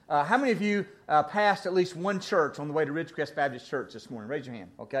How many of you passed at least one church on the way to Ridgecrest Baptist Church this morning? Raise your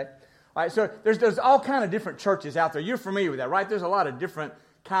hand, okay? All right, so there's all kind of different churches out there. You're familiar with that, right? There's a lot of different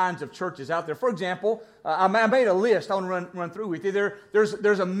kinds of churches out there. For example, I made a list. I want to run through with you.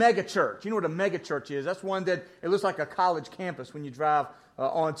 There's a mega church. You know what a mega church is? That's one that it looks like a college campus when you drive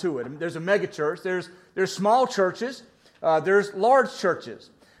onto it. There's a mega church. There's small churches. There's large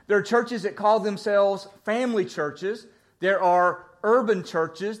churches. There are churches that call themselves family churches. There are urban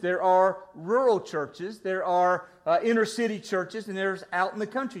churches. There are rural churches. There are inner city churches, and there's out in the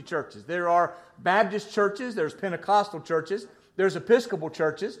country churches. There are Baptist churches. There's Pentecostal churches. There's Episcopal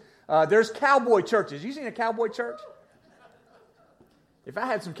churches. There's cowboy churches. You seen a cowboy church? If I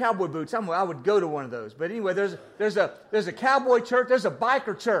had some cowboy boots, I would go to one of those. But anyway, there's a cowboy church. There's a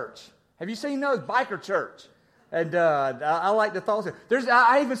biker church. Have you seen those? Biker church. And I like the thoughts.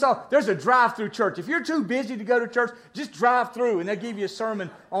 I even saw there's a drive-through church. If you're too busy to go to church, just drive through, and they'll give you a sermon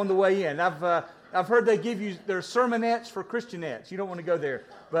on the way in. I've heard they give you their sermonettes for Christianettes. You don't want to go there,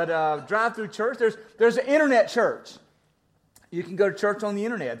 but drive-through church. There's an internet church. You can go to church on the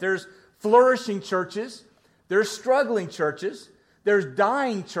internet. There's flourishing churches. There's struggling churches. There's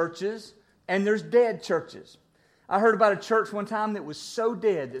dying churches. And there's dead churches. I heard about a church one time that was so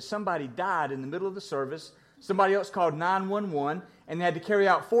dead that somebody died in the middle of the service. Somebody else called 911, and they had to carry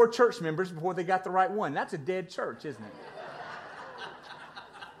out 4 church members before they got the right one. That's a dead church, isn't it?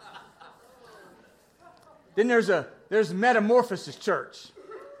 Then there's Metamorphosis Church.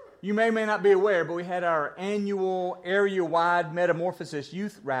 You may or may not be aware, but we had our annual area-wide Metamorphosis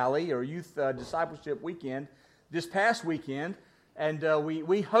Youth Rally or Youth Discipleship Weekend this past weekend, and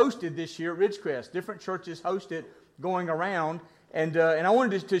we hosted this year at Ridgecrest. Different churches hosted going around, and I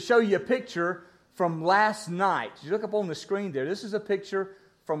wanted to show you a picture from last night. You look up on the screen there. This is a picture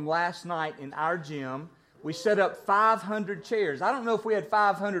from last night in our gym. We set up 500 chairs. I don't know if we had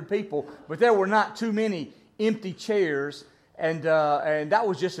 500 people, but there were not too many empty chairs. And that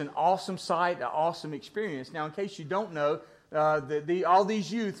was just an awesome sight, an awesome experience. Now, in case you don't know, all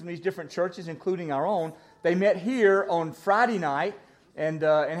these youth from these different churches, including our own, they met here on Friday night and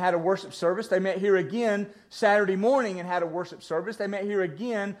had a worship service. They met here again Saturday morning and had a worship service. They met here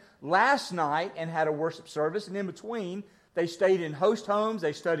again last night and had a worship service. And in between, they stayed in host homes.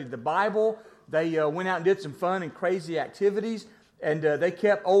 They studied the Bible. They went out and did some fun and crazy activities. And they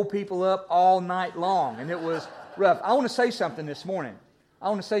kept old people up all night long. And it was rough. I want to say something this morning.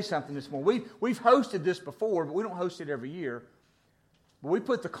 We've hosted this before, but we don't host it every year. But we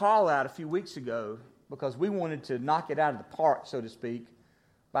put the call out a few weeks ago because we wanted to knock it out of the park, so to speak,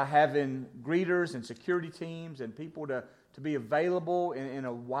 by having greeters and security teams and people to be available in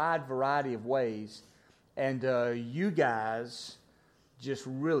a wide variety of ways. And you guys just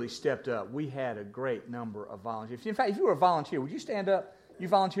really stepped up. We had a great number of volunteers. In fact, if you were a volunteer, would you stand up? You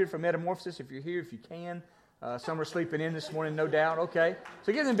volunteered for Metamorphosis. If you're here, if you can. Some are sleeping in this morning, no doubt. Okay.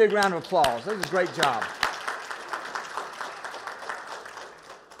 So give them a big round of applause. That was a great job.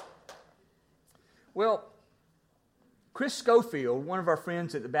 Well, Chris Schofield, one of our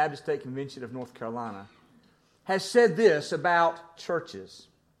friends at the Baptist State Convention of North Carolina, has said this about churches.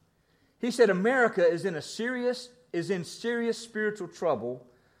 He said, America is in serious spiritual trouble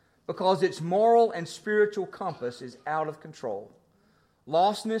because its moral and spiritual compass is out of control.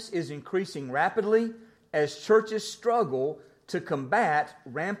 Lostness is increasing rapidly as churches struggle to combat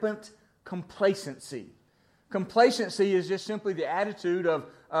rampant complacency. Complacency is just simply the attitude of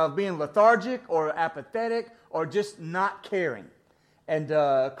being lethargic or apathetic or just not caring. And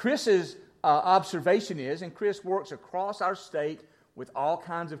Chris's observation is, and Chris works across our state with all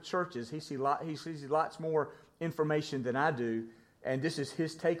kinds of churches. He sees lots more information than I do, and this is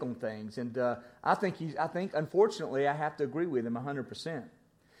his take on things. And I think unfortunately I have to agree with him 100%.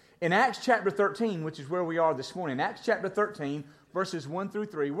 In Acts chapter 13, which is where we are this morning, Acts chapter 13, verses 1 through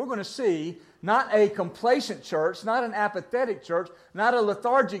 3, we're going to see not a complacent church, not an apathetic church, not a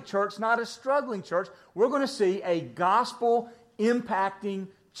lethargic church, not a struggling church. We're going to see a gospel-impacting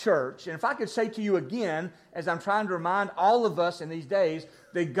church. And if I could say to you again, as I'm trying to remind all of us in these days,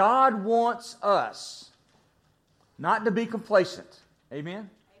 that God wants us not to be complacent. Amen?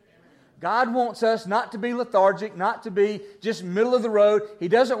 God wants us not to be lethargic, not to be just middle of the road. He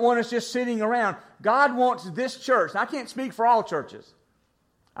doesn't want us just sitting around. God wants this church. I can't speak for all churches.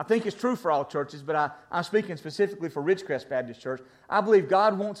 I think it's true for all churches, but I'm speaking specifically for Ridgecrest Baptist Church. I believe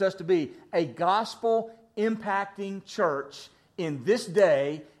God wants us to be a gospel-impacting church in this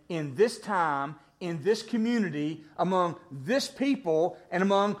day, in this time, in this community, among this people, and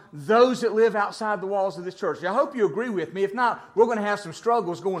among those that live outside the walls of this church. I hope you agree with me. If not, we're going to have some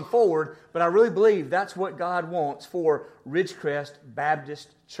struggles going forward, but I really believe that's what God wants for Ridgecrest Baptist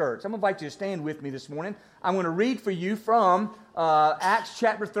Church. I'm going to invite you to stand with me this morning. I'm going to read for you from Acts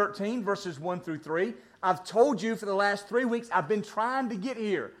chapter 13, verses 1 through 3. I've told you for the last 3 weeks I've been trying to get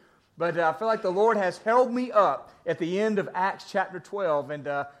here, but I feel like the Lord has held me up at the end of Acts chapter 12, and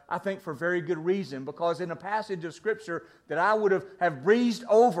I think for very good reason, because in a passage of Scripture that I would have breezed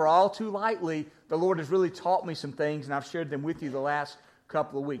over all too lightly, the Lord has really taught me some things, and I've shared them with you the last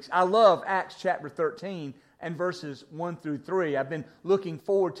couple of weeks. I love Acts chapter 13 and verses 1 through 3. I've been looking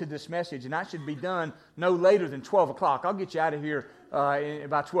forward to this message, and I should be done no later than 12 o'clock. I'll get you out of here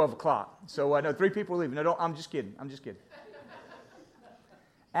by 12 o'clock. So I know 3 people are leaving. No, I'm just kidding.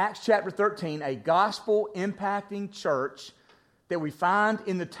 Acts chapter 13, a gospel-impacting church that we find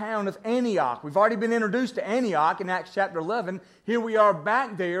in the town of Antioch. We've already been introduced to Antioch in Acts chapter 11. Here we are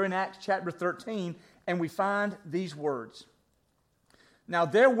back there in Acts chapter 13, and we find these words. Now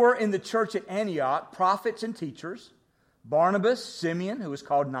there were in the church at Antioch prophets and teachers, Barnabas, Simeon, who was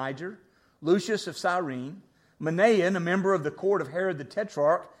called Niger, Lucius of Cyrene, Manaen, a member of the court of Herod the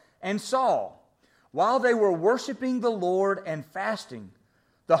Tetrarch, and Saul. While they were worshiping the Lord and fasting,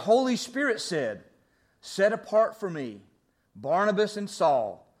 the Holy Spirit said, "Set apart for me Barnabas and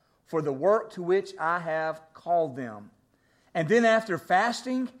Saul for the work to which I have called them." And then after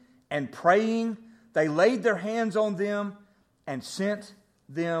fasting and praying, they laid their hands on them and sent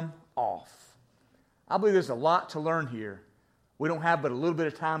them off. I believe there's a lot to learn here. We don't have but a little bit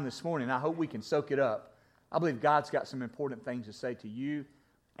of time this morning. I hope we can soak it up. I believe God's got some important things to say to you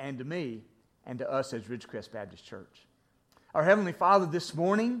and to me and to us as Ridgecrest Baptist Church. Our Heavenly Father, this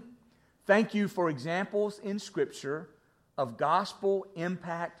morning, thank you for examples in Scripture of gospel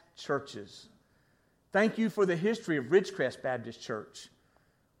impact churches. Thank you for the history of Ridgecrest Baptist Church,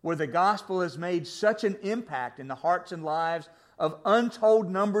 where the gospel has made such an impact in the hearts and lives of untold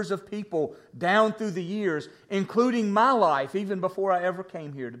numbers of people down through the years, including my life, even before I ever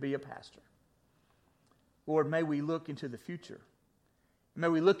came here to be a pastor. Lord, may we look into the future. May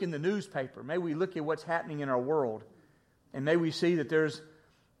we look in the newspaper. May we look at what's happening in our world. And may we see that there's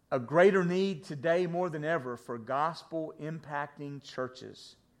a greater need today more than ever for gospel-impacting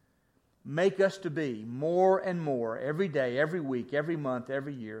churches. Make us to be more and more every day, every week, every month,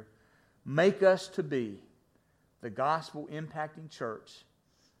 every year. Make us to be the gospel-impacting church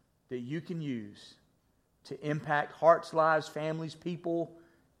that you can use to impact hearts, lives, families, people,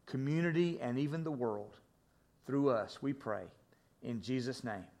 community, and even the world. Through us, we pray. In Jesus'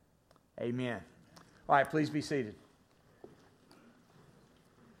 name, amen. All right, please be seated.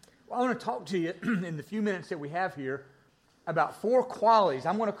 I want to talk to you in the few minutes that we have here about 4 qualities.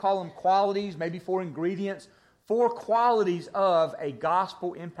 I'm going to call them qualities, maybe 4 ingredients, 4 qualities of a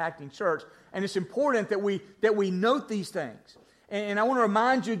gospel-impacting church. And it's important that we note these things. And I want to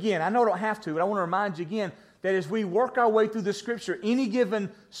remind you again, I know I don't have to, but I want to remind you again that as we work our way through the Scripture, any given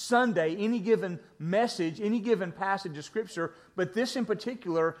Sunday, any given message, any given passage of Scripture, but this in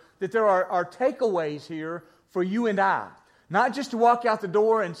particular, that there are takeaways here for you and I. Not just to walk out the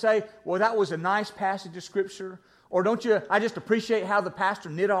door and say, well, that was a nice passage of Scripture. Or I just appreciate how the pastor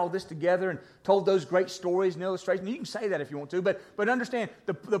knit all this together and told those great stories and illustrations. You can say that if you want to, but understand,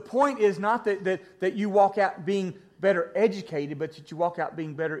 the point is not that you walk out being better educated, but that you walk out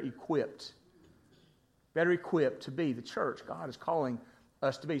being better equipped. Better equipped to be the church God is calling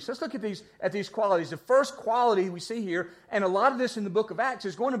us to be. So let's look at these qualities. The first quality we see here, and a lot of this in the book of Acts,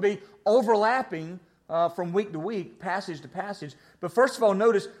 is going to be overlapping from week to week, passage to passage. But first of all,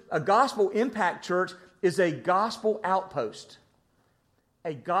 notice a gospel impact church is a gospel outpost.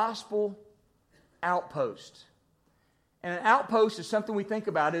 A gospel outpost. And an outpost is something we think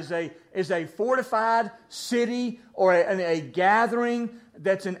about as a fortified city or a gathering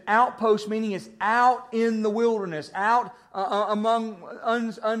that's an outpost, meaning it's out in the wilderness, out among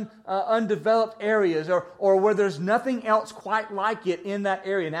undeveloped areas or where there's nothing else quite like it in that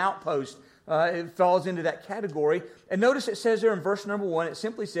area, an outpost. It falls into that category. And notice it says there in verse number 1, it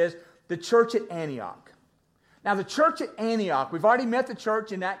simply says, the church at Antioch. Now the church at Antioch, we've already met the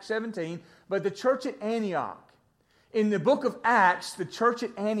church in Acts 17, but the church at Antioch. In the book of Acts, the church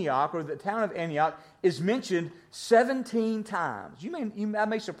at Antioch, or the town of Antioch, is mentioned 17 times. That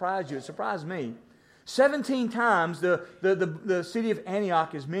may surprise you. It surprised me. 17 times the city of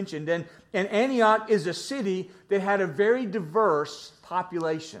Antioch is mentioned, and Antioch is a city that had a very diverse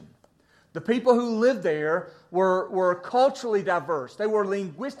population. The people who lived there were culturally diverse. They were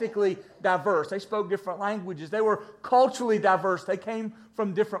linguistically diverse. They spoke different languages. They were culturally diverse. They came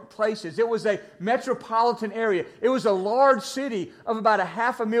from different places. It was a metropolitan area. It was a large city of about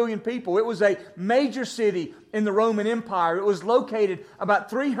 500,000 people. It was a major city in the Roman Empire. It was located about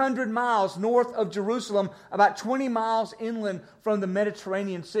 300 miles north of Jerusalem, about 20 miles inland from the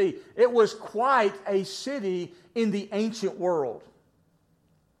Mediterranean Sea. It was quite a city in the ancient world.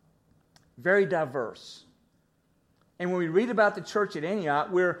 Very diverse. And when we read about the church at Antioch,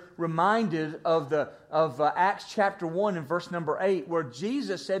 we're reminded of Acts chapter 1 and verse number 8, where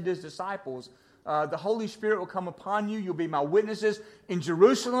Jesus said to His disciples, the Holy Spirit will come upon you. You'll be my witnesses in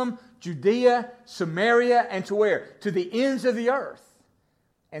Jerusalem, Judea, Samaria, and to where? To the ends of the earth.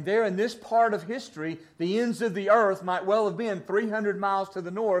 And there in this part of history, the ends of the earth might well have been 300 miles to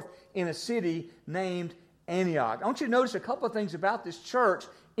the north in a city named Antioch. I want you to notice a couple of things about this church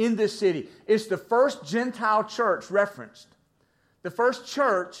in this city. It's the first Gentile church referenced. The first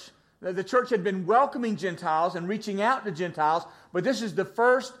church, the church had been welcoming Gentiles and reaching out to Gentiles, but this is the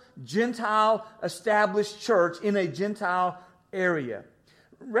first Gentile established church in a Gentile area.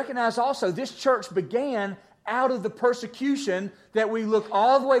 Recognize also, this church began out of the persecution that we look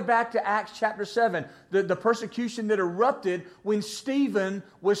all the way back to Acts chapter 7, the persecution that erupted when Stephen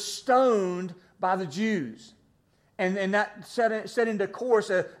was stoned by the Jews. And that set into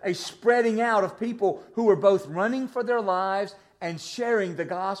course a spreading out of people who were both running for their lives and sharing the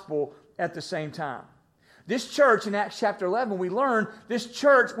gospel at the same time. This church in Acts chapter 11, we learn this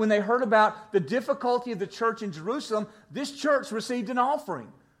church, when they heard about the difficulty of the church in Jerusalem, this church received an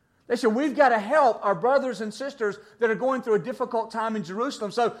offering. They said, we've got to help our brothers and sisters that are going through a difficult time in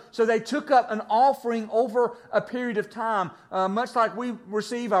Jerusalem. So they took up an offering over a period of time, much like we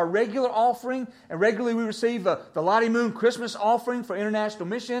receive our regular offering, and regularly we receive the Lottie Moon Christmas offering for international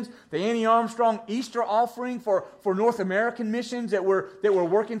missions, the Annie Armstrong Easter offering for North American missions that we're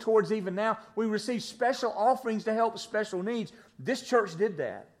working towards even now. We receive special offerings to help special needs. This church did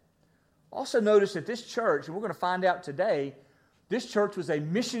that. Also notice that this church, and we're going to find out today, this church was a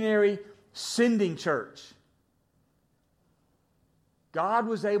missionary sending church. God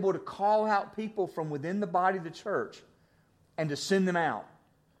was able to call out people from within the body of the church and to send them out.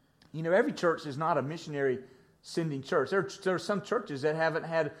 You know, every church is not a missionary sending church. There are some churches that haven't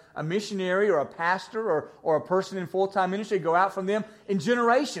had a missionary or a pastor or a person in full-time ministry go out from them in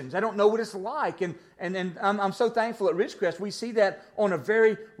generations. I don't know what it's like. And I'm so thankful at Ridgecrest we see that on a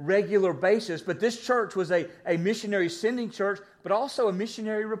very regular basis. But this church was a missionary sending church, but also a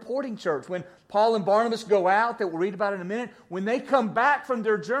missionary reporting church. When Paul and Barnabas go out, that we'll read about in a minute, when they come back from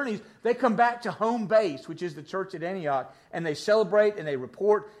their journeys, they come back to home base, which is the church at Antioch, and they celebrate and they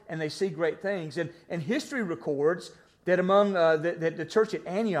report and they see great things. And history records that among that the church at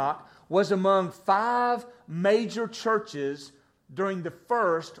Antioch was among 5 major churches during the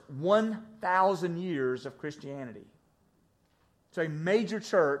first 1,000 years of Christianity. It's a major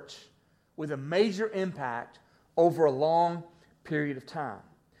church with a major impact over a long period of time.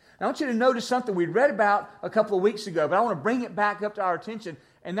 Now, I want you to notice something we read about a couple of weeks ago, but I want to bring it back up to our attention,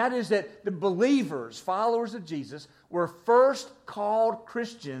 and that is that the believers, followers of Jesus, were first called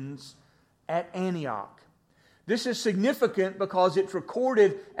Christians at Antioch. This is significant because it's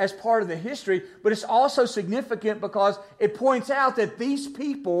recorded as part of the history, but it's also significant because it points out that these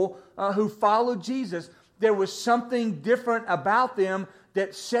people who followed Jesus, there was something different about them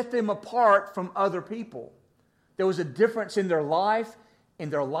that set them apart from other people. There was a difference in their life, in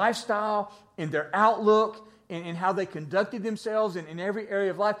their lifestyle, in their outlook, in how they conducted themselves in every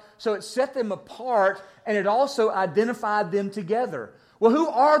area of life. So it set them apart, and it also identified them together. Well, who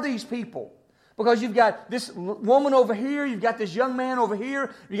are these people? Because you've got this woman over here, you've got this young man over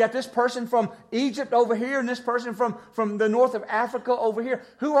here, you got this person from Egypt over here, and this person from the north of Africa over here.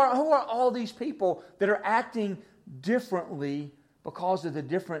 Who are all these people that are acting differently because of the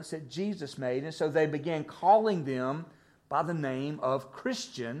difference that Jesus made? And so they began calling them by the name of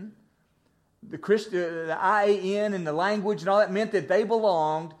Christian. The I-A-N and the language and all that meant that they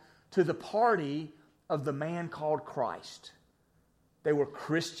belonged to the party of the man called Christ. They were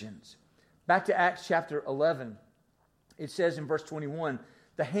Christians. Back to Acts chapter 11, it says in verse 21,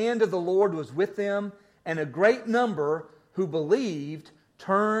 the hand of the Lord was with them, and a great number who believed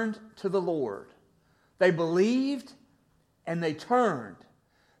turned to the Lord. They believed and they turned.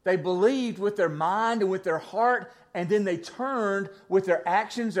 They believed with their mind and with their heart, and then they turned with their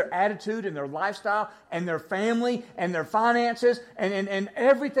actions, their attitude, and their lifestyle, and their family, and their finances, and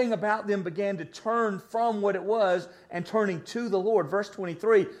everything about them began to turn from what it was and turning to the Lord. Verse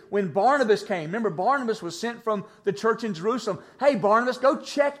 23, when Barnabas came, remember Barnabas was sent from the church in Jerusalem. Hey, Barnabas, go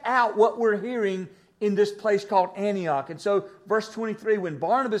check out what we're hearing in this place called Antioch. And so, verse 23, when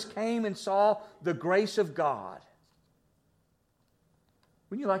Barnabas came and saw the grace of God.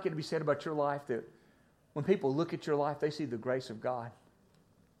 Wouldn't you like it to be said about your life that when people look at your life, they see the grace of God?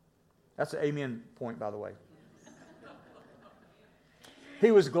 That's an amen point, by the way.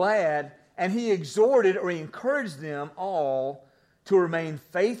 He was glad, and he exhorted or he encouraged them all to remain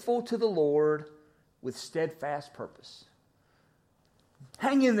faithful to the Lord with steadfast purpose.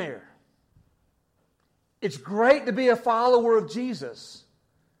 Hang in there. It's great to be a follower of Jesus.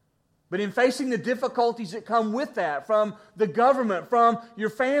 But in facing the difficulties that come with that, from the government, from your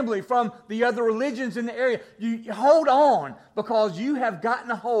family, from the other religions in the area, you hold on because you have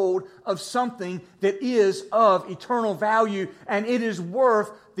gotten a hold of something that is of eternal value, and it is worth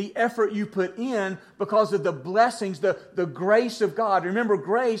the effort you put in because of the blessings, the grace of God. Remember,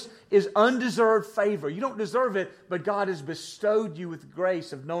 grace is undeserved favor. You don't deserve it, but God has bestowed you with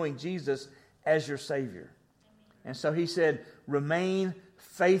grace of knowing Jesus as your Savior. And so he said, remain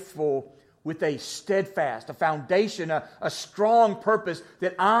faithful with a steadfast, a foundation, a strong purpose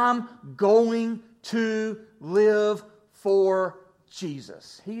that I'm going to live for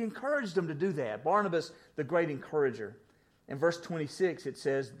Jesus. He encouraged them to do that. Barnabas, the great encourager. In verse 26, it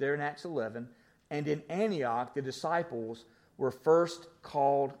says there in Acts 11, and in Antioch the disciples were first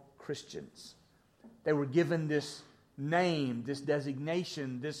called Christians. They were given this name, this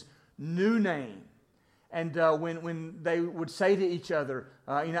designation, this new name. And when they would say to each other,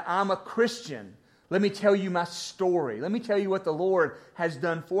 I'm a Christian. Let me tell you my story. Let me tell you what the Lord has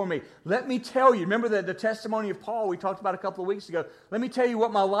done for me. Let me tell you, remember the testimony of Paul we talked about a couple of weeks ago. Let me tell you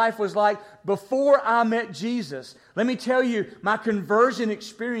what my life was like before I met Jesus. Let me tell you my conversion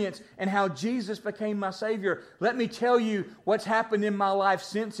experience and how Jesus became my Savior. Let me tell you what's happened in my life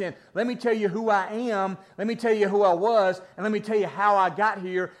since then. Let me tell you who I am. Let me tell you who I was. And let me tell you how I got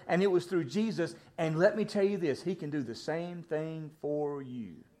here. And it was through Jesus. And let me tell you this, He can do the same thing for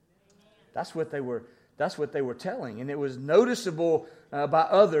you. That's what they were telling. And it was noticeable by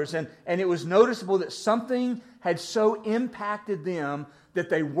others. And it was noticeable that something had so impacted them that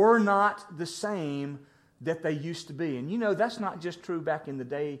they were not the same that they used to be. And you know, that's not just true back in the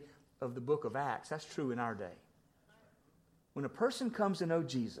day of the book of Acts. That's true in our day. When a person comes to know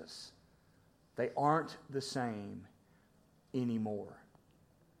Jesus, they aren't the same anymore.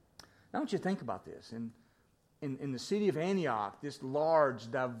 Now, I want you to think about this. In the city of Antioch, this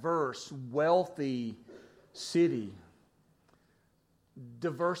large, diverse, wealthy city,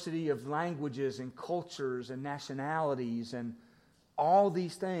 diversity of languages and cultures and nationalities and all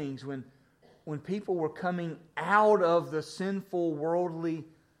these things, when people were coming out of the sinful, worldly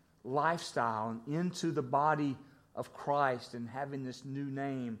lifestyle and into the body of Christ and having this new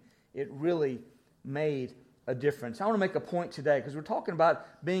name, it really made a difference. I want to make a point today because we're talking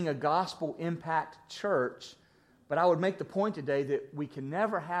about being a gospel impact church, but I would make the point today that we can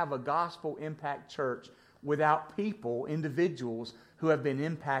never have a gospel impact church without people, individuals who have been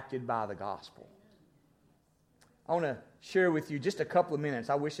impacted by the gospel. I want to share with you just a couple of minutes.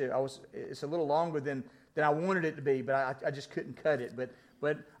 I wish it's a little longer than I wanted it to be, but I just couldn't cut it.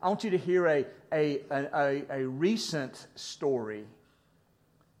 But I want you to hear a recent story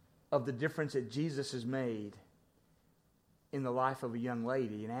of the difference that Jesus has made in the life of a young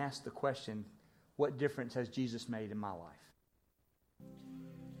lady, and ask the question, what difference has Jesus made in my life?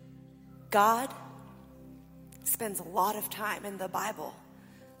 God spends a lot of time in the Bible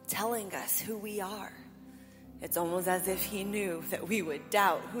telling us who we are. It's almost as if He knew that we would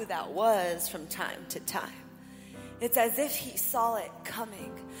doubt who that was from time to time. It's as if He saw it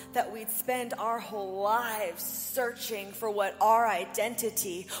coming, that we'd spend our whole lives searching for what our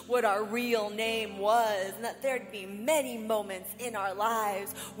identity, what our real name was, and that there'd be many moments in our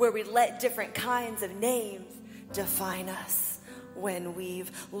lives where we let different kinds of names define us. When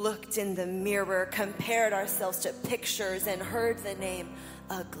we've looked in the mirror, compared ourselves to pictures, and heard the name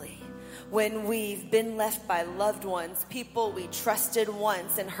ugly. When we've been left by loved ones, people we trusted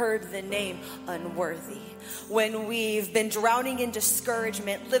once, and heard the name unworthy. When we've been drowning in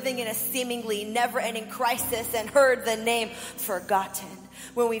discouragement, living in a seemingly never-ending crisis, and heard the name forgotten.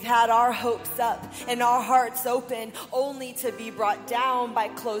 When we've had our hopes up and our hearts open, only to be brought down by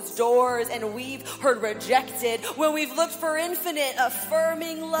closed doors, and we've heard rejected. When we've looked for infinite,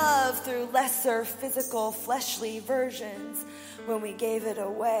 affirming love through lesser physical, fleshly versions. when we gave it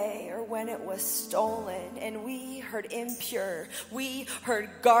away or when it was stolen. And we heard impure, we heard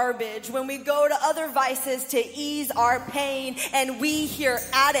garbage when we go to other vices to ease our pain. And we hear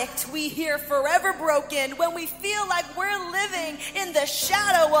addict, we hear forever broken when we feel like we're living in the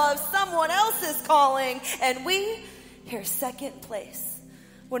shadow of someone else's calling. And we hear second place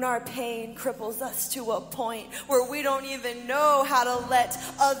when our pain cripples us to a point where we don't even know how to let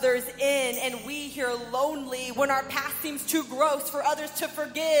others in. And we hear lonely when our past seems too gross for others to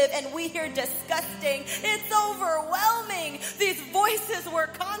forgive. And we hear disgusting. It's overwhelming. These voices we're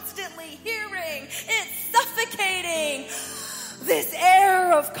constantly hearing. It's suffocating. This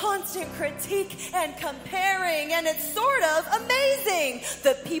air of constant critique and comparing. And it's sort of amazing.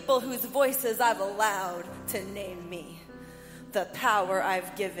 The people whose voices I've allowed to name me. The power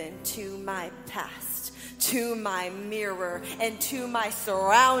I've given to my past, to my mirror, and to my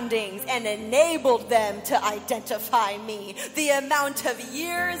surroundings, and enabled them to identify me. The amount of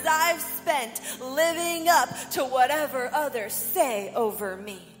years I've spent living up to whatever others say over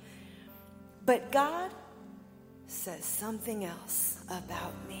me. But God says something else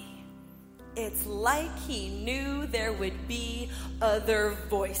about me. It's like he knew there would be other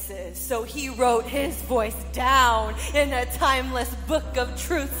voices. So he wrote his voice down in a timeless book of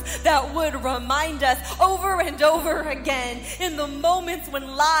truths that would remind us over and over again in the moments when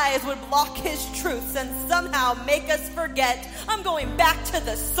lies would block his truths and somehow make us forget. I'm going back to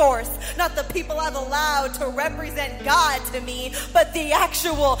the source, not the people I've allowed to represent God to me, but the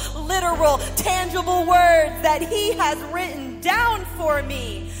actual, literal, tangible words that he has written down for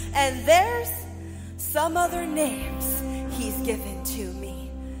me. And there's some other names he's given to me.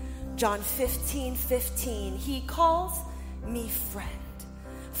 John 15:15, he calls me friend.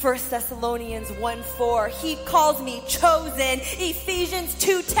 1 Thessalonians 1:4, he calls me chosen. Ephesians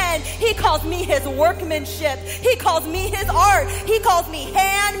 2:10, he calls me his workmanship. He calls me his art. He calls me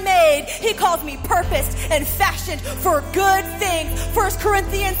handmade. He calls me purposed and fashioned for good things. 1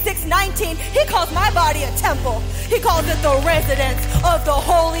 Corinthians 6:19, he calls my body a temple. He calls it the residence of the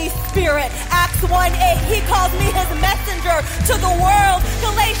Holy Spirit. Acts 1:8, he calls me his messenger to the world.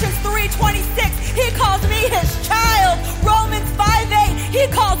 Galatians 3:26, he calls me his child. Romans 5:8, he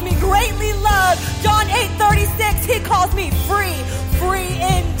calls me greatly loved. John 8:36, he calls me free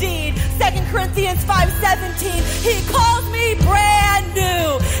indeed. 2 Corinthians 5:17, he calls me brand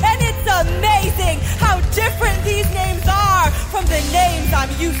new. And it's amazing how different these names are from the names I'm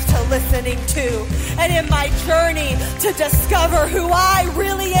used to listening to. And in my journey to discover who I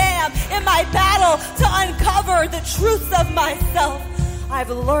really am, in my battle to uncover the truths of myself, I've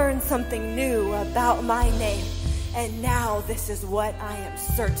learned something new about my name. And now this is what I am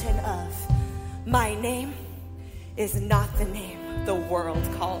certain of. My name is not the name the world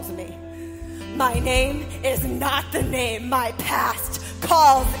calls me. My name is not the name my past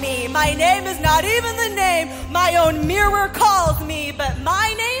calls me. My name is not even the name my own mirror calls me. But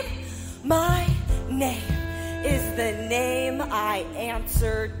my name is the name I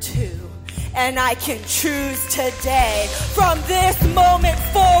answer to. And I can choose today, from this moment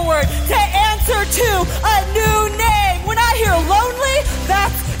forward, to answer to a new name. When I hear lonely,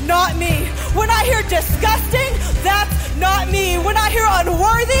 that's not me. When I hear disgusting, that's not me. When I hear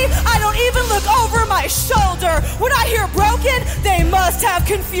unworthy, I don't even look over my shoulder. When I hear broken, they must have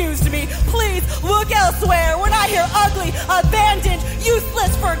confused me. Please look elsewhere. When I hear ugly, abandoned,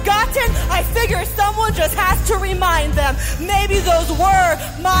 useless, forgotten, I figure someone just has to remind them. Maybe those were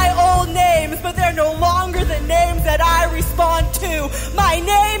my old names, but they're no longer the names that I respond to. My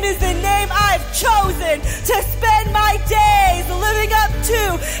name is the name I've chosen to spend my days living up to.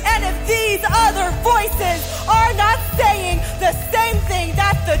 And if these other voices are not saying the same thing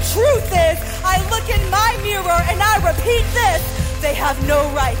that the truth is, I look in my mirror and I repeat this: they have no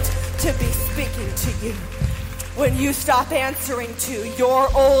right to be speaking to you. When you stop answering to your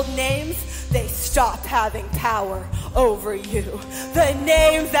old names, they stop having power over you. The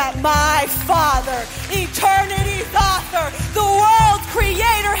names that my Father, eternity's author, the world's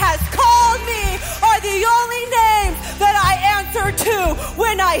creator has called me are the only names that I answer to.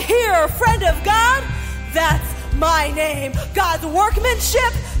 When I hear friend of God, that's my name. God's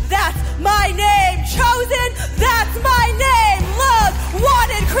workmanship, that's my name. Chosen, that's my name. Loved,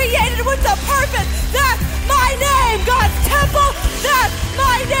 wanted, created with a purpose, that's my name. God's temple, that's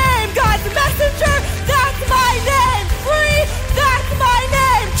my name. God's messenger, that's my name. Free, that's my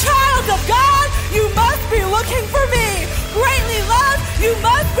name. Child of God, you must be looking for me. Greatly loved, you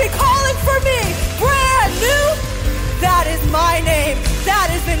must be calling for me. Brand new, that is my name. That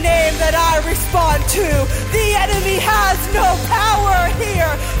is the name that I respond to. The enemy has no power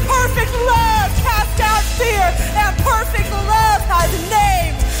here. Perfect love casts out sincere and perfect love has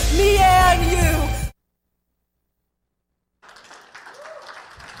named me and you.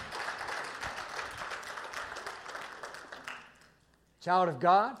 Child of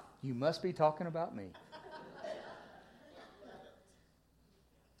God, you must be talking about me.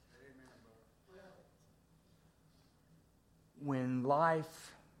 When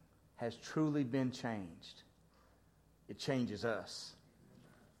life has truly been changed, it changes us.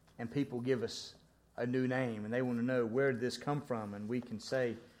 And people give us a new name, and they want to know, where did this come from? And we can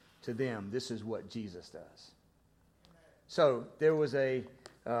say to them, this is what Jesus does. So there was they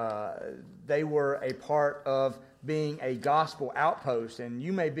were a part of being a gospel outpost. And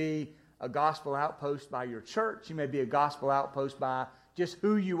you may be a gospel outpost by your church. You may be a gospel outpost by just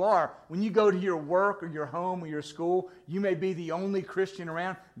who you are. When you go to your work or your home or your school, you may be the only Christian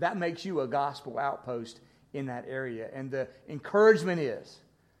around. That makes you a gospel outpost in that area. And the encouragement is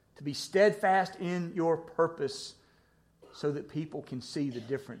to be steadfast in your purpose so that people can see the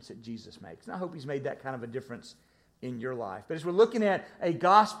difference that Jesus makes. And I hope He's made that kind of a difference in your life. But as we're looking at a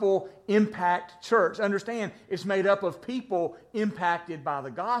gospel impact church, understand it's made up of people impacted by the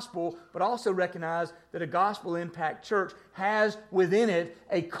gospel, but also recognize that a gospel impact church has within it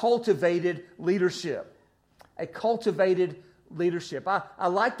a cultivated leadership. A cultivated leadership. I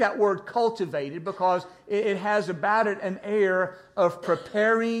like that word cultivated because it has about it an air of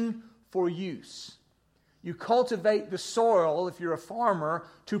preparing for use. You cultivate the soil, if you're a farmer,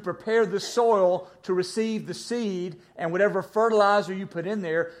 to prepare the soil to receive the seed, and whatever fertilizer you put in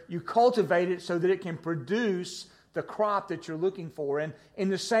there, you cultivate it so that it can produce the crop that you're looking for. And in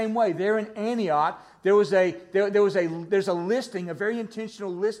the same way, there in Antioch, there's a listing, a very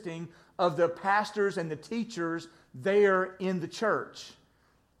intentional listing of the pastors and the teachers there in the church.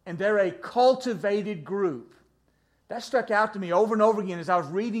 And they're a cultivated group. That stuck out to me over and over again as I was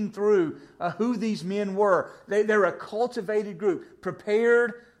reading through who these men were. They're a cultivated group,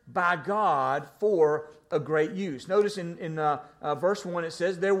 prepared by God for a great use. Notice in verse 1 it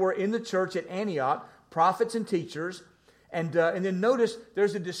says, there were in the church at Antioch prophets and teachers. And then notice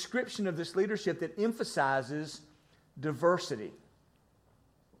there's a description of this leadership that emphasizes diversity.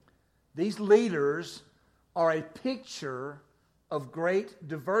 These leaders are a picture of great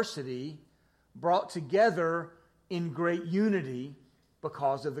diversity brought together in great unity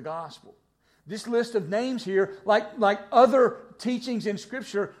because of the gospel. This list of names here, like other teachings in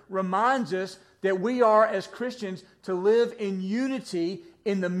Scripture, reminds us that we are, as Christians, to live in unity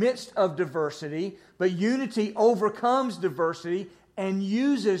in the midst of diversity, but unity overcomes diversity and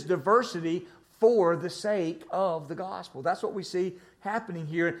uses diversity for the sake of the gospel. That's what we see happening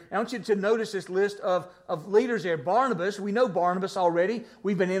here. I want you to notice this list of leaders there. Barnabas, we know Barnabas already.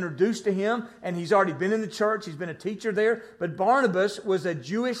 We've been introduced to him, and he's already been in the church. He's been a teacher there. But Barnabas was a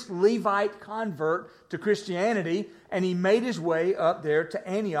Jewish Levite convert to Christianity, and he made his way up there to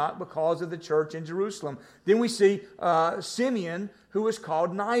Antioch because of the church in Jerusalem. Then we see Simeon, who was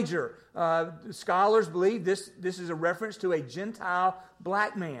called Niger. Scholars believe this is a reference to a Gentile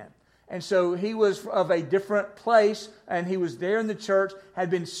black man. And so he was of a different place, and he was there in the church, had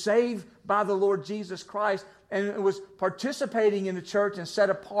been saved by the Lord Jesus Christ, and was participating in the church and set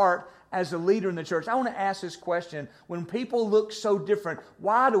apart as a leader in the church. I want to ask this question. When people look so different,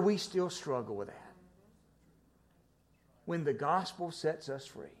 why do we still struggle with that? When the gospel sets us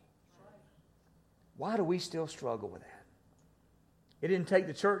free, why do we still struggle with that? It didn't take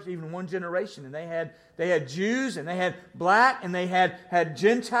the church even one generation, and they had Jews, and they had black, and they had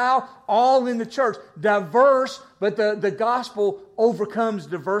Gentile, all in the church. Diverse, but the gospel overcomes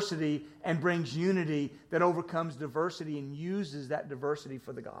diversity and brings unity that overcomes diversity and uses that diversity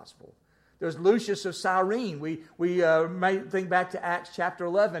for the gospel. There's Lucius of Cyrene. We might think back to Acts chapter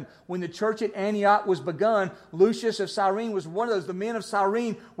 11. When the church at Antioch was begun, Lucius of Cyrene was one of those. The men of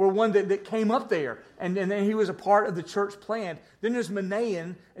Cyrene were one that came up there. And then he was a part of the church plant. Then there's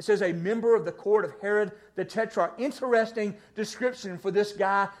Manaen. It says a member of the court of Herod the Tetrarch. Interesting description for this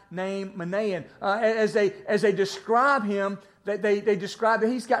guy named Manaen. As they describe him, they describe that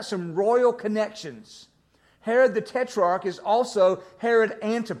he's got some royal connections. Herod the Tetrarch is also Herod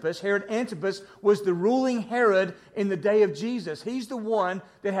Antipas. Herod Antipas was the ruling Herod in the day of Jesus. He's the one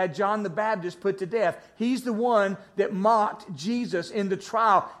that had John the Baptist put to death. He's the one that mocked Jesus in the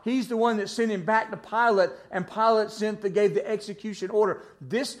trial. He's the one that sent him back to Pilate, and Pilate gave the execution order.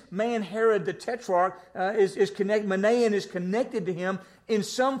 This man, Herod the Tetrarch, is connected. Manaen is connected to him in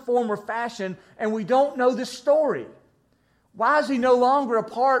some form or fashion, and we don't know the story. Why is he no longer a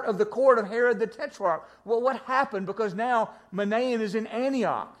part of the court of Herod the Tetrarch? Well, what happened? Because now Manaen is in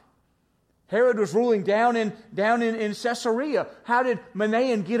Antioch. Herod was ruling down in Caesarea. How did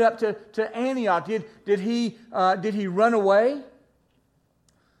Manaen get up to Antioch? Did he run away?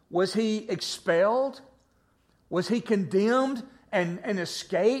 Was he expelled? Was he condemned and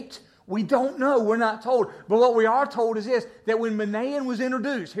escaped? We don't know. We're not told. But what we are told is this, that when Manaen was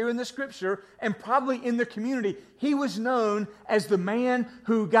introduced here in the Scripture and probably in the community, he was known as the man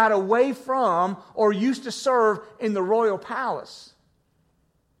who got away from or used to serve in the royal palace.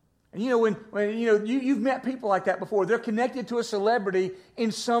 And when you've met people like that before. They're connected to a celebrity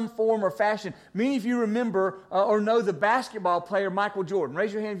in some form or fashion. Many of you remember or know the basketball player Michael Jordan.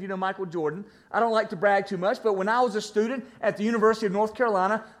 Raise your hand if you know Michael Jordan. I don't like to brag too much, but when I was a student at the University of North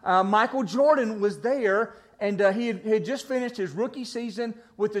Carolina, Michael Jordan was there, and he had just finished his rookie season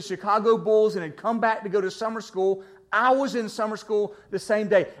with the Chicago Bulls and had come back to go to summer school. I was in summer school the same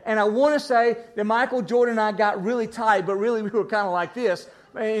day. And I want to say that Michael Jordan and I got really tight, but really we were kind of like this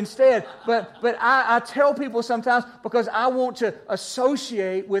instead. But I tell people sometimes, because I want to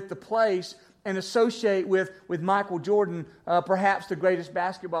associate with the place and associate with Michael Jordan, perhaps the greatest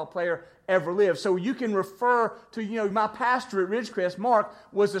basketball player ever lived. So you can refer to, my pastor at Ridgecrest, Mark,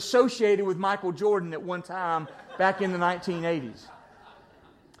 was associated with Michael Jordan at one time back in the 1980s.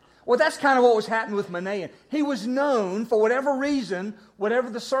 Well, that's kind of what was happening with Manaen. He was known, for whatever reason, whatever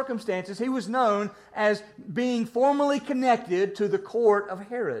the circumstances, he was known as being formally connected to the court of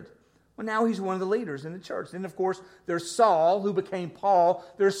Herod. Well, now he's one of the leaders in the church. Then, of course, there's Saul, who became Paul.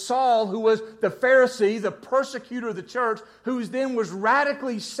 There's Saul, who was the Pharisee, the persecutor of the church, who then was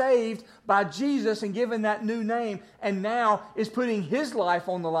radically saved by Jesus and given that new name, and now is putting his life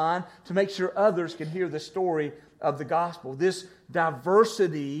on the line to make sure others can hear the story of the gospel. This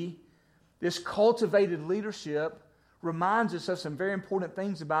diversity, this cultivated leadership reminds us of some very important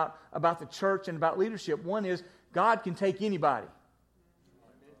things about the church and about leadership. One is, God can take anybody.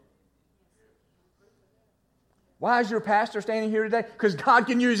 Why is your pastor standing here today? Because God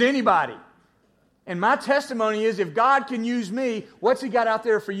can use anybody. And my testimony is, if God can use me, what's He got out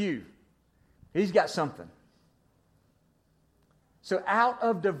there for you? He's got something. So out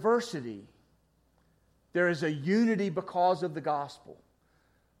of diversity, there is a unity because of the gospel.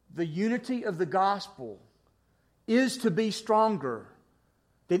 The unity of the gospel is to be stronger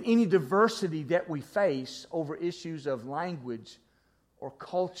than any diversity that we face over issues of language or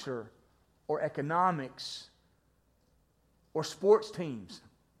culture or economics or sports teams.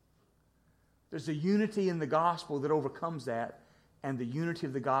 There's a unity in the gospel that overcomes that, and the unity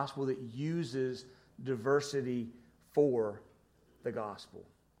of the gospel that uses diversity for the gospel.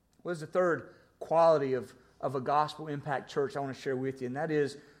 What is the third quality of a gospel impact church I want to share with you? And that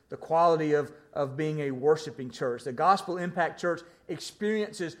is the quality of being a worshiping church. The gospel impact church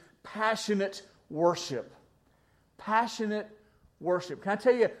experiences passionate worship. Passionate worship. Can I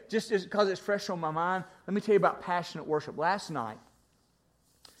tell you, just because it's fresh on my mind, let me tell you about passionate worship. Last night,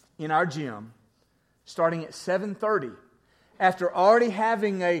 in our gym, starting at 7:30, after already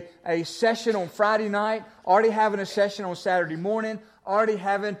having a session on Friday night, already having a session on Saturday morning, already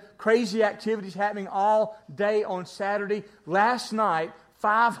having crazy activities happening all day on Saturday, last night,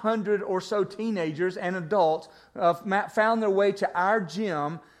 500 or so teenagers and adults found their way to our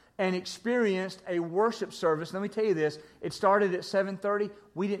gym and experienced a worship service. Let me tell you this, it started at 7:30.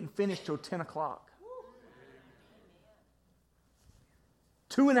 We didn't finish till 10 o'clock.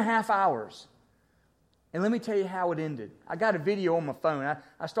 2.5 hours. And let me tell you how it ended. I got a video on my phone.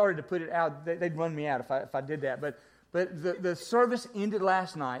 I started to put it out. They'd run me out if I did that. But the service ended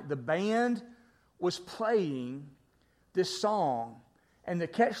last night. The band was playing this song. And the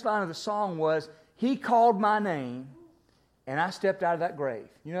catchline of the song was, "He called my name, and I stepped out of that grave."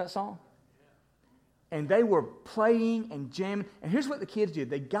 You know that song? And they were playing and jamming. And here's what the kids did.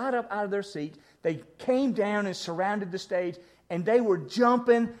 They got up out of their seats. They came down and surrounded the stage. And they were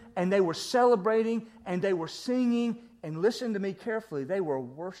jumping, and they were celebrating, and they were singing. And listen to me carefully. They were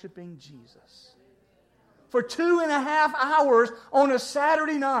worshiping Jesus. For 2.5 hours on a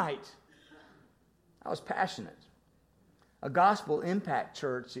Saturday night. I was passionate. A gospel impact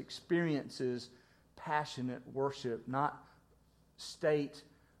church experiences passionate worship, not state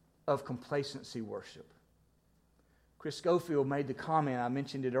of complacency worship. Chris Schofield made the comment, I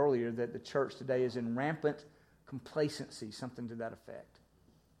mentioned it earlier, that the church today is in rampant complacency, something to that effect.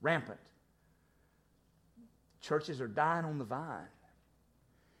 Rampant. Churches are dying on the vine.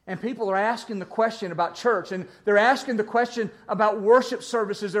 And people are asking the question about church, and they're asking the question about worship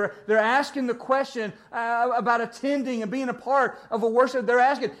services. They're asking the question about attending and being a part of a worship. They're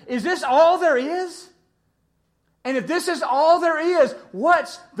asking, is this all there is? And if this is all there is,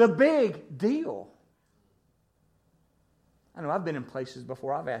 what's the big deal? I know I've been in places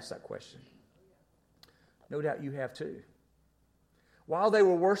before I've asked that question. No doubt you have too. While they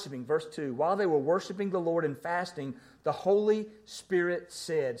were worshiping, verse 2, while they were worshiping the Lord and fasting, the Holy Spirit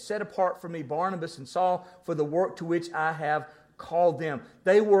said, "Set apart for me Barnabas and Saul for the work to which I have called them."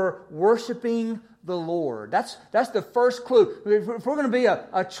 They were worshiping the Lord. That's the first clue. If we're going to be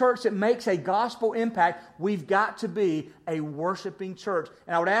a church that makes a gospel impact, we've got to be a worshiping church.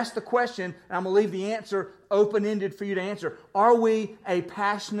 And I would ask the question, and I'm going to leave the answer open-ended for you to answer. Are we a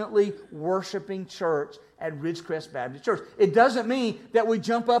passionately worshiping church at Ridgecrest Baptist Church? It doesn't mean that we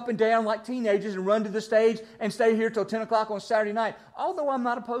jump up and down like teenagers and run to the stage and stay here till 10 o'clock on Saturday night, although I'm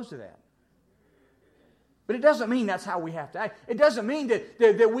not opposed to that. But it doesn't mean that's how we have to act. It doesn't mean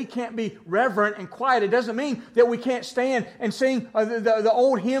that we can't be reverent and quiet. It doesn't mean that we can't stand and sing the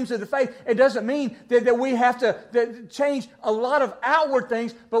old hymns of the faith. It doesn't mean that we have to change a lot of outward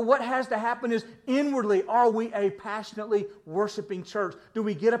things. But what has to happen is inwardly, are we a passionately worshiping church? Do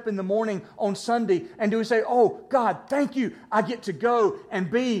we get up in the morning on Sunday and do we say, "Oh, God, thank you, I get to go and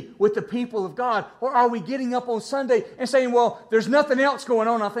be with the people of God"? Or are we getting up on Sunday and saying, "Well, there's nothing else going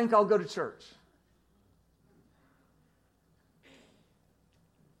on, I think I'll go to church"?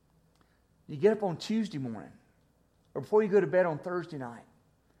 You get up on Tuesday morning, or before you go to bed on Thursday night,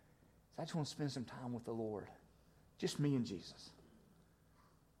 I just want to spend some time with the Lord. Just me and Jesus.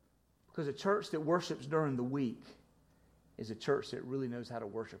 Because a church that worships during the week is a church that really knows how to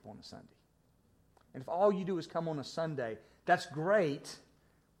worship on a Sunday. And if all you do is come on a Sunday, that's great,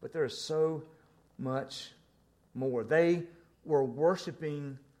 but there is so much more. They were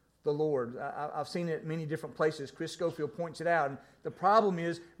worshiping the Lord. I've seen it at many different places. Chris Schofield points it out. And the problem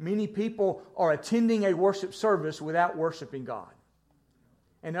is many people are attending a worship service without worshiping God.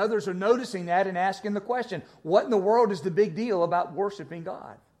 And others are noticing that and asking the question, what in the world is the big deal about worshiping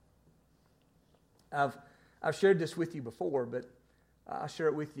God? I've shared this with you before, but I'll share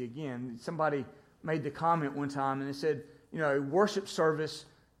it with you again. Somebody made the comment one time and they said, a worship service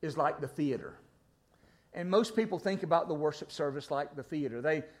is like the theater. And most people think about the worship service like the theater.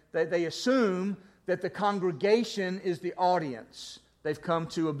 They assume that the congregation is the audience they've come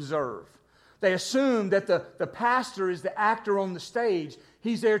to observe. They assume that the pastor is the actor on the stage.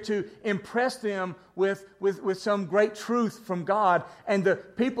 He's there to impress them with some great truth from God. And the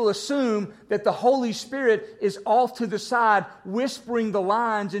people assume that the Holy Spirit is off to the side, whispering the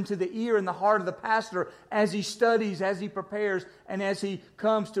lines into the ear and the heart of the pastor as he studies, as he prepares, and as he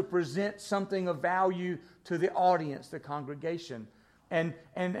comes to present something of value to the audience, the congregation. And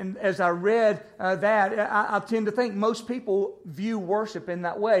as I read that, I tend to think most people view worship in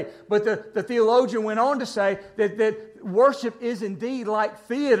that way. But the theologian went on to say that worship is indeed like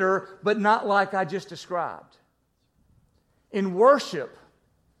theater, but not like I just described. In worship,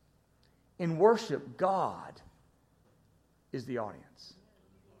 God is the audience.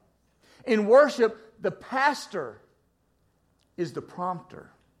 In worship, the pastor is the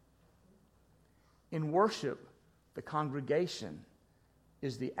prompter. In worship, the congregation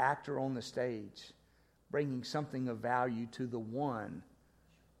is the actor on the stage, bringing something of value to the one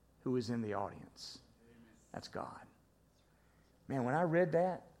who is in the audience. That's God. Man, when I read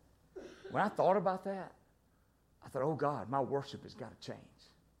that, when I thought about that, I thought, oh God, my worship has got to change.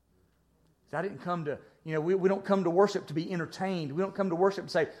 I didn't come to, we don't come to worship to be entertained. We don't come to worship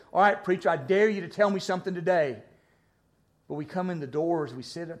and say, all right, preacher, I dare you to tell me something today. But we come in the doors, we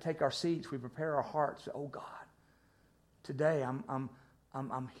sit and take our seats, we prepare our hearts. Oh God, today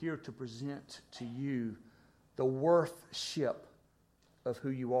I'm here to present to you the worship of who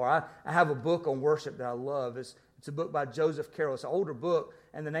you are. I have a book on worship that I love. It's a book by Joseph Carroll. It's an older book,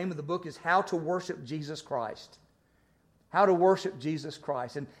 and the name of the book is How to Worship Jesus Christ. How to Worship Jesus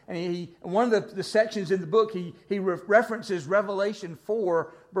Christ. And one of the sections in the book, he references Revelation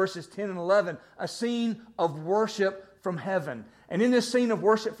 4, verses 10 and 11, a scene of worship from heaven. And in this scene of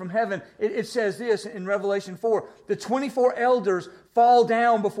worship from heaven, it says this in Revelation 4, the 24 elders fall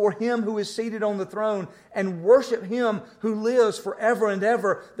down before Him who is seated on the throne and worship Him who lives forever and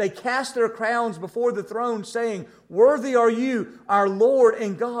ever. They cast their crowns before the throne, saying, worthy are you, our Lord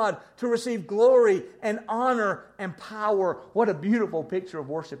and God, to receive glory and honor and power. What a beautiful picture of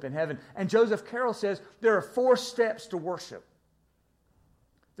worship in heaven. And Joseph Carroll says there are 4 steps to worship.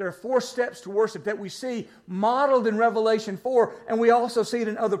 There are 4 steps to worship that we see modeled in Revelation 4, and we also see it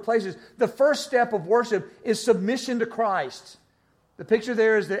in other places. The first step of worship is submission to Christ. The picture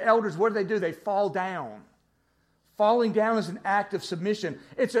there is the elders, what do? They fall down. Falling down is an act of submission.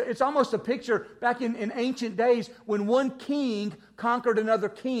 It's almost a picture back in ancient days when one king conquered another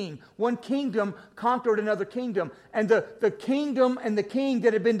king. One kingdom conquered another kingdom. And the kingdom and the king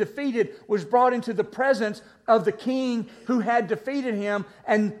that had been defeated was brought into the presence of the king who had defeated him.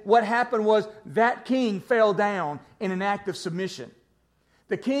 And what happened was that king fell down in an act of submission.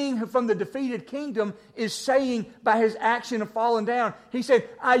 The king from the defeated kingdom is saying by his action of falling down, he said,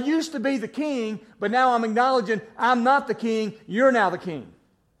 I used to be the king, but now I'm acknowledging I'm not the king, you're now the king.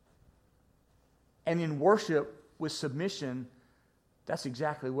 And in worship with submission, that's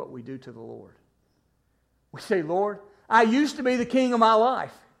exactly what we do to the Lord. We say, Lord, I used to be the king of my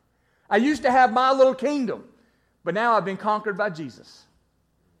life. I used to have my little kingdom, but now I've been conquered by Jesus.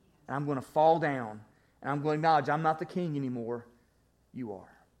 And I'm going to fall down, and I'm going to acknowledge I'm not the king anymore. You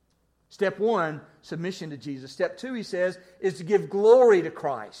are. Step 1, submission to Jesus. Step 2, he says, is to give glory to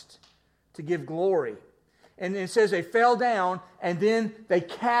Christ. To give glory. And it says they fell down and then they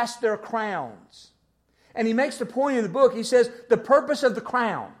cast their crowns. And he makes the point in the book, he says, the purpose of the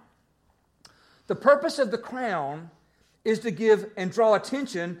crown. The purpose of the crown is to give and draw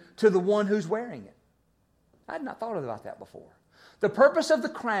attention to the one who's wearing it. I had not thought about that before. The purpose of the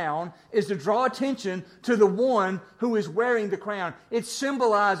crown is to draw attention to the one who is wearing the crown. It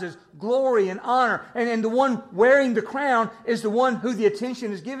symbolizes glory and honor. And the one wearing the crown is the one who the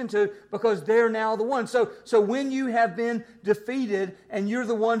attention is given to because they're now the one. So when you have been defeated and you're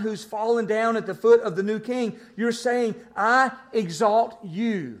the one who's fallen down at the foot of the new king, you're saying, I exalt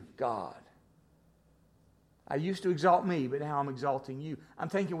you, God. I used to exalt me, but now I'm exalting you. I'm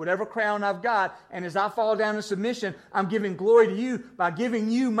taking whatever crown I've got, and as I fall down in submission, I'm giving glory to you by giving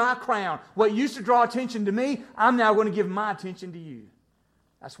you my crown. What used to draw attention to me, I'm now going to give my attention to you.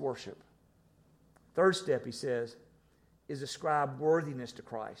 That's worship. Third step, he says, is ascribe worthiness to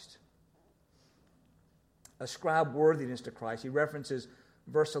Christ. Ascribe worthiness to Christ. He references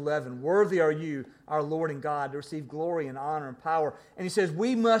verse 11, worthy are you, our Lord and God, to receive glory and honor and power. And he says,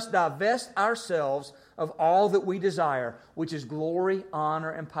 we must divest ourselves of all that we desire, which is glory, honor,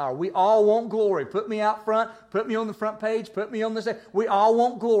 and power. We all want glory. Put me out front, put me on the front page, put me on the stage. We all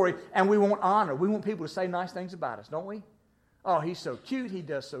want glory, and we want honor. We want people to say nice things about us, don't we? Oh, he's so cute. He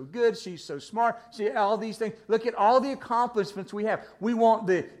does so good. She's so smart. See, all these things. Look at all the accomplishments we have. We want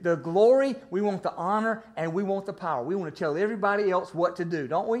the glory, we want the honor, and we want the power. We want to tell everybody else what to do,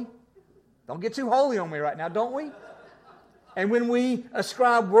 don't we? Don't get too holy on me right now, don't we? And when we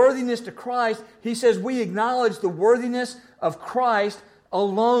ascribe worthiness to Christ, he says we acknowledge the worthiness of Christ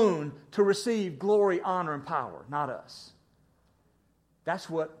alone to receive glory, honor, and power, not us. That's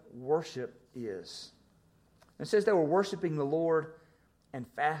what worship is. It says they were worshiping the Lord and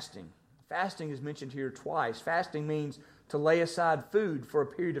fasting. Fasting is mentioned here twice. Fasting means to lay aside food for a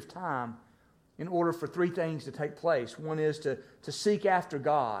period of time in order for three things to take place. One is to seek after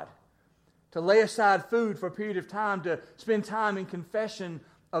God, to lay aside food for a period of time to spend time in confession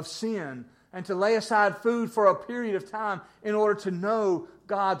of sin, and to lay aside food for a period of time in order to know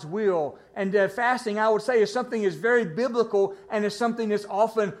God's will. And fasting, I would say, is something that's very biblical and is something that's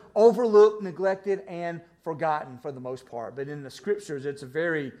often overlooked, neglected, and forgotten for the most part. But in the Scriptures, it's a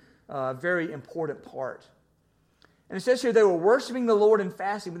very, very important part. And it says here they were worshiping the Lord and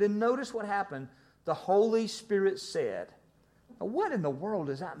fasting. But then notice what happened. The Holy Spirit said. Now, what in the world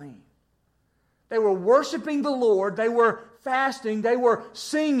does that mean? They were worshiping the Lord. They were fasting. They were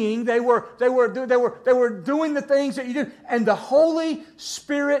singing. They were doing the things that you do. And the Holy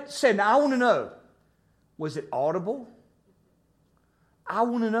Spirit said. Now, I want to know. Was it audible? I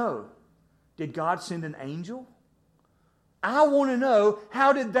want to know. Did God send an angel? I want to know,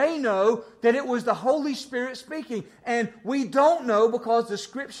 how did they know that it was the Holy Spirit speaking? And we don't know because the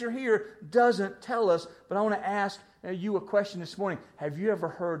Scripture here doesn't tell us. But I want to ask you a question this morning. Have you ever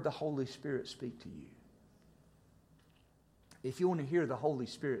heard the Holy Spirit speak to you? If you want to hear the Holy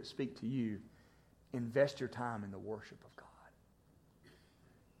Spirit speak to you, invest your time in the worship of God.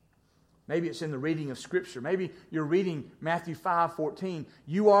 Maybe it's in the reading of Scripture. Maybe you're reading Matthew 5:14.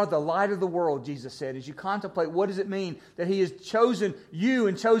 You are the light of the world, Jesus said. As you contemplate, what does it mean that He has chosen you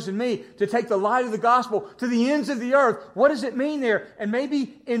and chosen me to take the light of the gospel to the ends of the earth? What does it mean there? And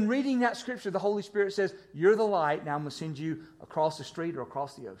maybe in reading that Scripture, the Holy Spirit says, you're the light. Now I'm going to send you across the street or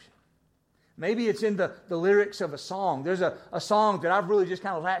across the ocean. Maybe it's in the lyrics of a song. There's a song that I've really just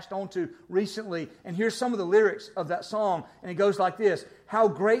kind of latched onto recently. And here's some of the lyrics of that song. And it goes like this. How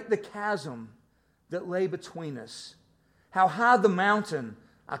great the chasm that lay between us. How high the mountain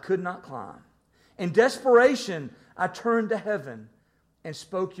I could not climb. In desperation, I turned to heaven and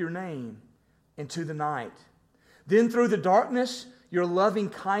spoke your name into the night. Then through the darkness, your loving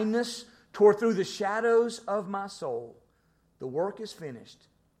kindness tore through the shadows of my soul. The work is finished.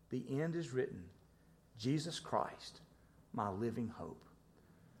 The end is written. Jesus Christ, my living hope.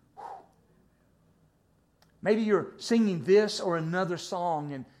 Whew. Maybe you're singing this or another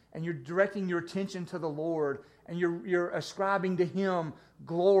song and you're directing your attention to the Lord and you're ascribing to Him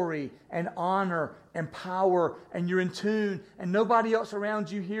glory and honor and power, and you're in tune and nobody else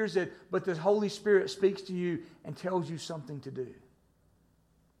around you hears it, but the Holy Spirit speaks to you and tells you something to do.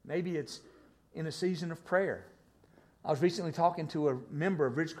 Maybe it's in a season of prayer. I was recently talking to a member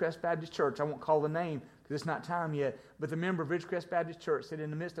of Ridgecrest Baptist Church. I won't call the name because it's not time yet, but the member of Ridgecrest Baptist Church said in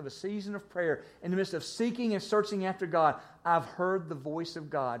the midst of a season of prayer, in the midst of seeking and searching after God, I've heard the voice of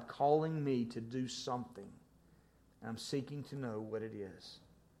God calling me to do something. I'm seeking to know what it is.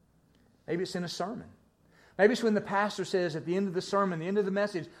 Maybe it's in a sermon. Maybe it's when the pastor says at the end of the sermon, the end of the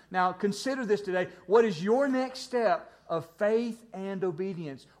message, now consider this today. What is your next step of faith and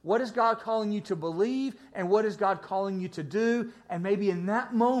obedience? What is God calling you to believe and what is God calling you to do? And maybe in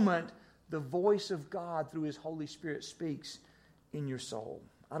that moment, the voice of God through His Holy Spirit speaks in your soul.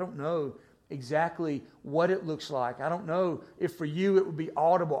 I don't know exactly what it looks like. I don't know if for you it would be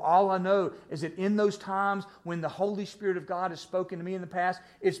audible. All I know is that in those times when the Holy Spirit of God has spoken to me in the past,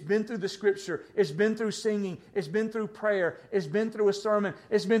 it's been through the Scripture, it's been through singing, it's been through prayer, it's been through a sermon,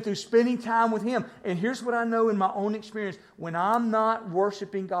 it's been through spending time with Him. And here's what I know in my own experience. When I'm not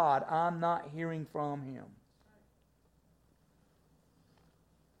worshiping God, I'm not hearing from Him.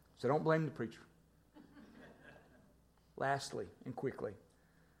 So don't blame the preacher. Lastly and quickly,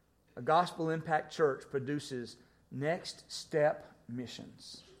 a Gospel Impact Church produces next step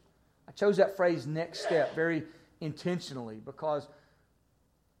missions. I chose that phrase, next step, very intentionally because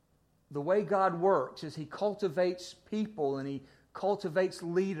the way God works is He cultivates people and He cultivates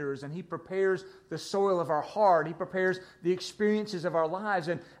leaders and He prepares the soil of our heart. He prepares the experiences of our lives.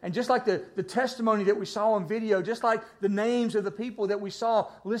 And just like the testimony that we saw on video, just like the names of the people that we saw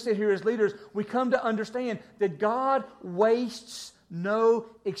listed here as leaders, we come to understand that God wastes no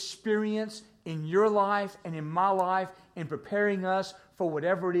experience in your life and in my life in preparing us for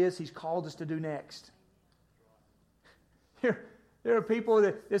whatever it is He's called us to do next. There are people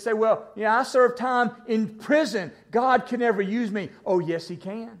that say, well, I served time in prison. God can never use me. Oh, yes, He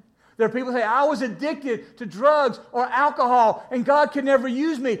can. There are people who say, I was addicted to drugs or alcohol and God can never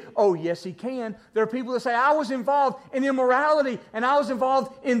use me. Oh, yes, He can. There are people that say, I was involved in immorality and I was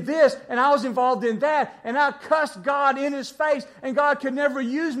involved in this and I was involved in that and I cussed God in His face and God can never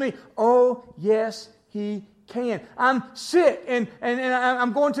use me. Oh, yes, He can. I'm sick and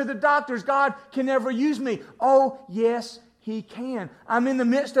I'm going to the doctors. God can never use me. Oh, yes, He can. I'm in the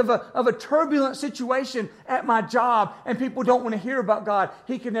midst of a turbulent situation at my job and people don't want to hear about God.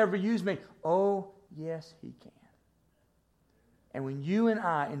 He can never use me. Oh, yes, He can. And when you and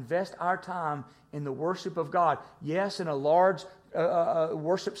I invest our time in the worship of God, yes, in a large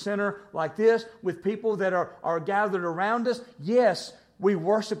worship center like this with people that are gathered around us, yes, we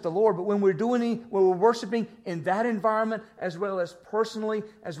worship the Lord. But when we're worshiping in that environment as well as personally,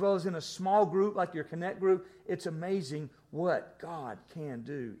 as well as in a small group like your Connect group, it's amazing what God can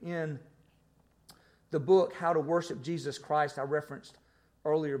do. In the book, How to Worship Jesus Christ, I referenced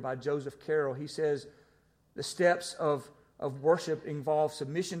earlier by Joseph Carroll, he says the steps of worship involve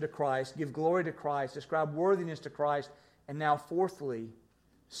submission to Christ, give glory to Christ, describe worthiness to Christ, and now fourthly,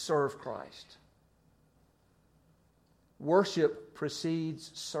 serve Christ. Worship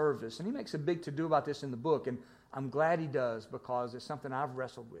precedes service. And he makes a big to-do about this in the book, and I'm glad he does because it's something I've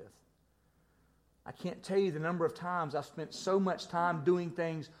wrestled with. I can't tell you the number of times I've spent so much time doing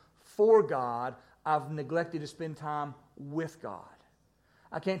things for God, I've neglected to spend time with God.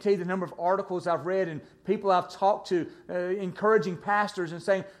 I can't tell you the number of articles I've read and people I've talked to encouraging pastors and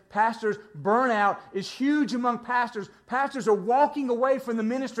saying, pastors, burnout is huge among pastors. Pastors are walking away from the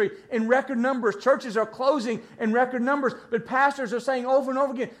ministry in record numbers. Churches are closing in record numbers. But pastors are saying over and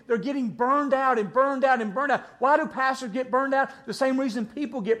over again, they're getting burned out and burned out and burned out. Why do pastors get burned out? The same reason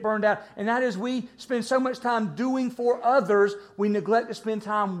people get burned out. And that is we spend so much time doing for others, we neglect to spend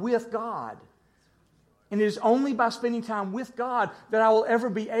time with God. And it is only by spending time with God that I will ever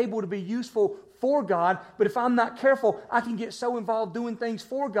be able to be useful for God. But if I'm not careful, I can get so involved doing things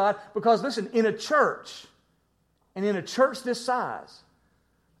for God because, listen, in a church, and in a church this size,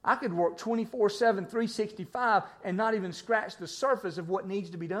 I could work 24/7, 365 and not even scratch the surface of what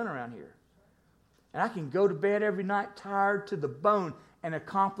needs to be done around here. And I can go to bed every night tired to the bone and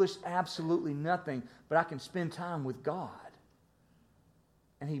accomplish absolutely nothing, but I can spend time with God.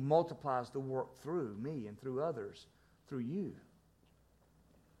 And He multiplies the work through me and through others, through you.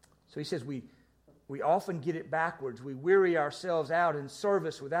 So he says we we often get it backwards. We weary ourselves out in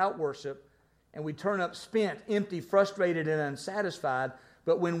service without worship, and we turn up spent, empty, frustrated, and unsatisfied.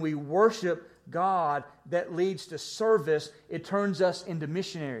 But when we worship God that leads to service, it turns us into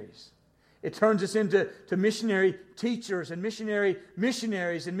missionaries. It turns us into missionary teachers and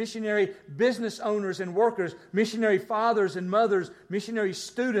missionaries and missionary business owners and workers, missionary fathers and mothers, missionary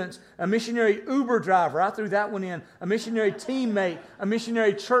students, a missionary Uber driver. I threw that one in. A missionary teammate, a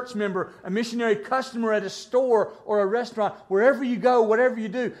missionary church member, a missionary customer at a store or a restaurant. Wherever you go, whatever you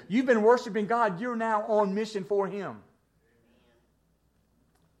do, you've been worshiping God. You're now on mission for Him.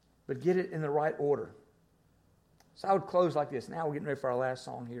 But get it in the right order. So I would close like this. Now we're getting ready for our last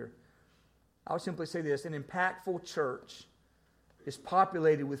song here. I would simply say this: an impactful church is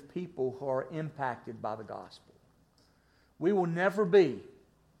populated with people who are impacted by the gospel. We will never be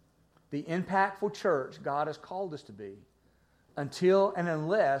the impactful church God has called us to be until and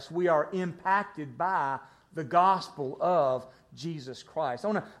unless we are impacted by the gospel of Jesus Christ. I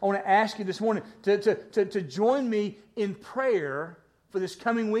want to ask you this morning to join me in prayer for this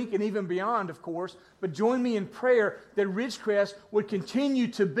coming week and even beyond, of course, but join me in prayer that Ridgecrest would continue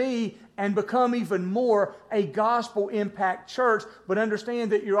to be and become even more a gospel impact church. But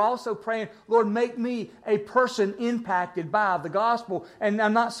understand that you're also praying, Lord, make me a person impacted by the gospel. And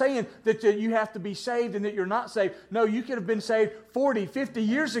I'm not saying that you have to be saved and that you're not saved. No, you could have been saved 40, 50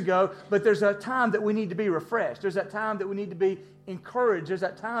 years ago, but there's a time that we need to be refreshed. There's that time that we need to be encouraged. There's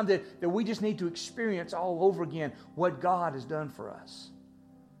that time that we just need to experience all over again what God has done for us.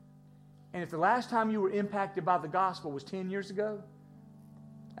 And if the last time you were impacted by the gospel was 10 years ago,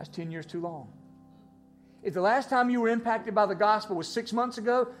 that's 10 years too long. If the last time you were impacted by the gospel was 6 months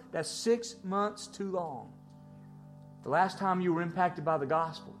ago, that's 6 months too long. The last time you were impacted by the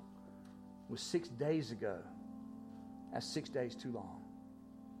gospel was 6 days ago. That's 6 days too long.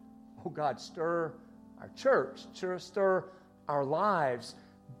 Oh God, stir our church, stir our lives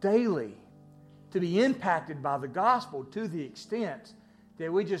daily to be impacted by the gospel to the extent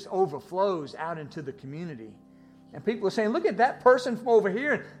that we just overflows out into the community. And people are saying, look at that person from over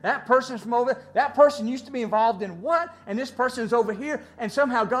here, and that person from over there. That person used to be involved in what? And this person's over here. And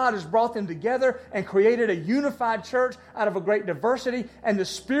somehow God has brought them together and created a unified church out of a great diversity. And the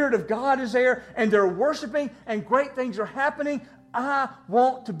Spirit of God is there, and they're worshiping, and great things are happening. I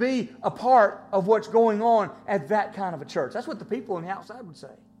want to be a part of what's going on at that kind of a church. That's what the people on the outside would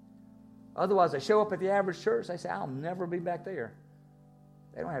say. Otherwise, they show up at the average church, they say, I'll never be back there.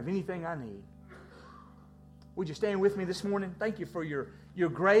 They don't have anything I need. Would you stand with me this morning? Thank you for your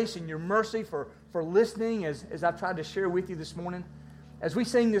grace and your mercy for listening as I've tried to share with you this morning. As we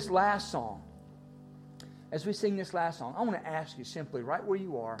sing this last song, I want to ask you simply, right where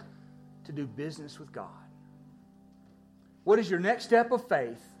you are, to do business with God. What is your next step of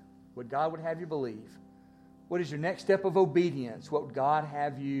faith? What God would have you believe? What is your next step of obedience? What would God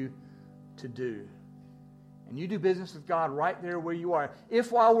have you to do? And you do business with God right there where you are.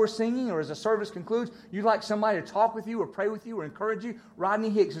 If while we're singing or as the service concludes, you'd like somebody to talk with you or pray with you or encourage you,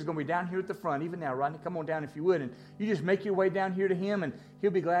 Rodney Hicks is going to be down here at the front. Even now, Rodney, come on down if you would. And you just make your way down here to him, and he'll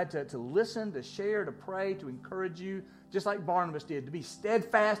be glad to listen, to share, to pray, to encourage you, just like Barnabas did, to be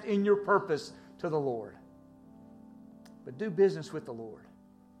steadfast in your purpose to the Lord. But do business with the Lord.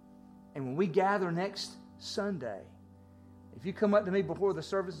 And when we gather next Sunday, if you come up to me before the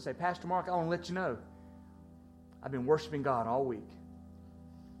service and say, Pastor Mark, I want to let you know, I've been worshiping God all week.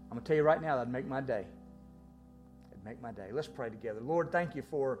 I'm going to tell you right now, that'd make my day. It'd make my day. Let's pray together. Lord, thank you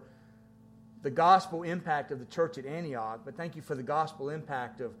for the gospel impact of the church at Antioch, but thank you for the gospel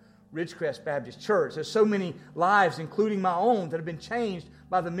impact of Ridgecrest Baptist Church. There's so many lives, including my own, that have been changed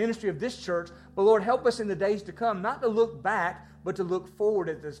by the ministry of this church. But Lord, help us in the days to come, not to look back, but to look forward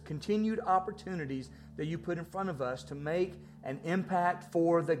at the continued opportunities that you put in front of us to make an impact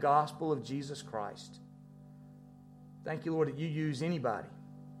for the gospel of Jesus Christ. Thank you, Lord, that you use anybody.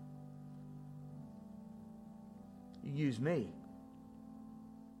 You use me.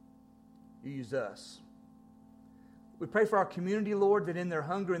 You use us. We pray for our community, Lord, that in their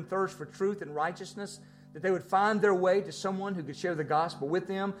hunger and thirst for truth and righteousness, that they would find their way to someone who could share the gospel with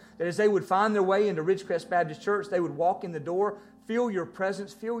them, that as they would find their way into Ridgecrest Baptist Church, they would walk in the door, feel your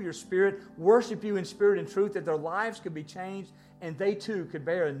presence, feel your spirit, worship you in spirit and truth, that their lives could be changed, and they too could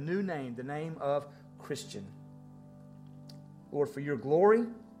bear a new name, the name of Christian. Lord, for your glory,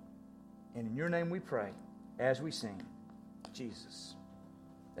 and in your name we pray as we sing, Jesus.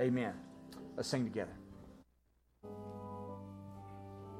 Amen. Let's sing together.